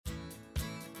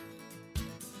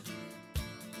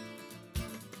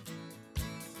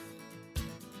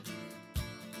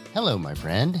Hello, my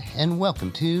friend, and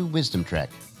welcome to Wisdom Trek.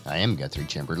 I am Guthrie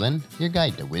Chamberlain, your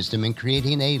guide to wisdom and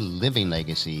creating a living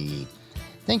legacy.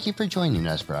 Thank you for joining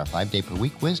us for our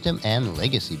 5-day-per-week wisdom and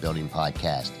legacy building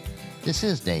podcast. This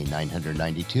is day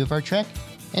 992 of our trek,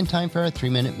 and time for our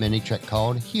 3-minute mini trek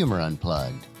called Humor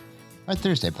Unplugged. Our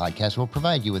Thursday podcast will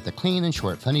provide you with a clean and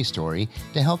short funny story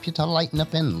to help you to lighten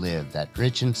up and live that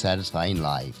rich and satisfying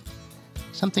life.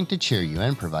 Something to cheer you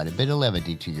and provide a bit of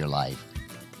levity to your life.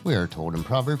 We are told in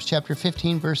Proverbs chapter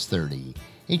 15, verse 30,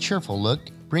 a cheerful look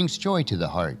brings joy to the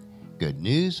heart. Good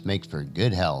news makes for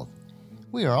good health.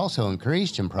 We are also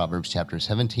encouraged in Proverbs chapter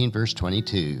 17, verse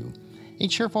 22. A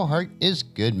cheerful heart is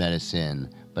good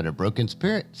medicine, but a broken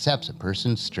spirit saps a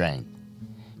person's strength.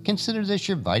 Consider this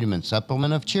your vitamin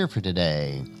supplement of cheer for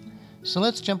today. So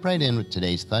let's jump right in with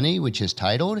today's funny, which is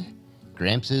titled,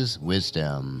 Gramps'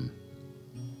 Wisdom.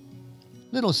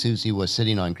 Little Susie was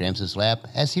sitting on Gramps' lap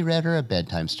as he read her a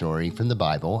bedtime story from the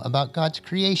Bible about God's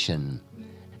creation.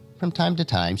 From time to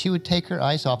time, she would take her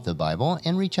eyes off the Bible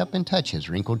and reach up and touch his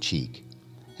wrinkled cheek.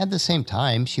 At the same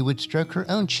time, she would stroke her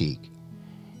own cheek.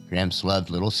 Gramps loved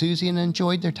little Susie and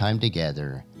enjoyed their time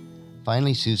together.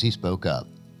 Finally, Susie spoke up.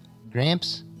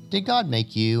 Gramps, did God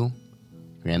make you?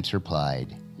 Gramps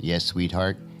replied, Yes,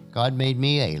 sweetheart, God made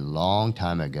me a long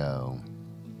time ago.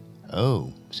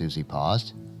 Oh, Susie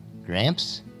paused.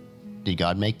 Gramps, did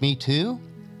God make me too?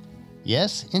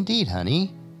 Yes, indeed,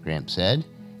 honey, Gramps said.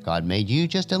 God made you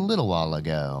just a little while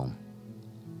ago.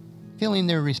 Feeling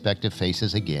their respective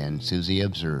faces again, Susie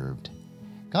observed,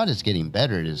 God is getting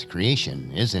better at his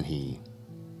creation, isn't he?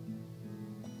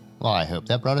 Well, I hope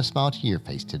that brought a smile to your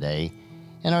face today.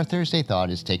 And our Thursday thought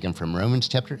is taken from Romans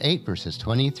chapter 8, verses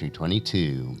 20 through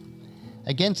 22.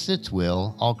 Against its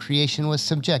will, all creation was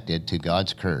subjected to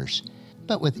God's curse.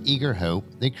 But with eager hope,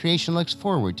 the creation looks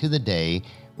forward to the day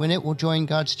when it will join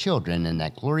God's children in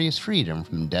that glorious freedom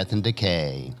from death and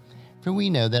decay. For we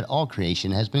know that all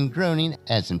creation has been groaning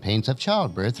as in pains of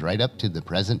childbirth right up to the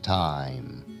present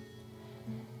time.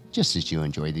 Just as you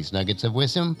enjoy these nuggets of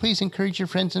wisdom, please encourage your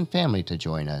friends and family to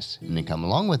join us and then come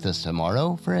along with us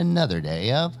tomorrow for another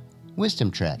day of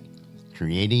Wisdom Trek,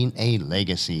 creating a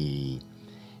legacy.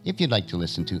 If you'd like to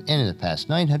listen to any of the past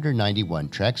 991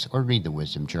 treks or read the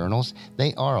wisdom journals,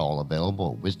 they are all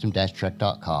available at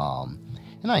wisdom-trek.com.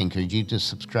 And I encourage you to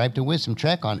subscribe to Wisdom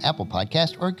Trek on Apple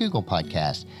Podcast or Google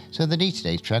Podcast so that each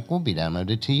day's trek will be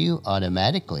downloaded to you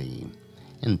automatically.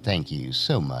 And thank you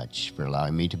so much for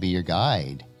allowing me to be your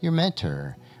guide, your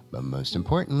mentor, but most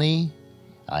importantly,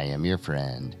 I am your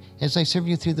friend as I serve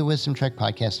you through the Wisdom Trek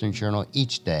podcast and journal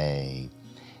each day.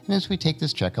 And as we take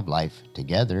this trek of life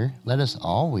together, let us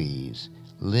always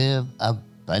live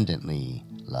abundantly,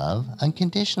 love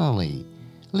unconditionally,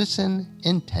 listen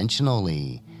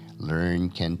intentionally,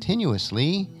 learn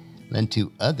continuously, lend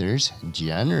to others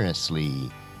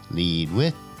generously, lead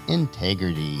with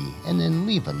integrity, and then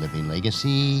leave a living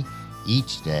legacy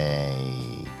each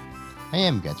day. I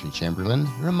am Guthrie Chamberlain,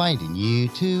 reminding you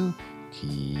to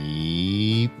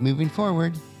keep moving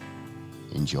forward,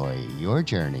 enjoy your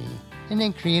journey, and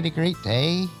then create a great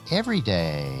day every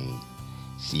day.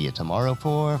 See you tomorrow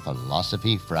for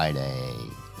Philosophy Friday.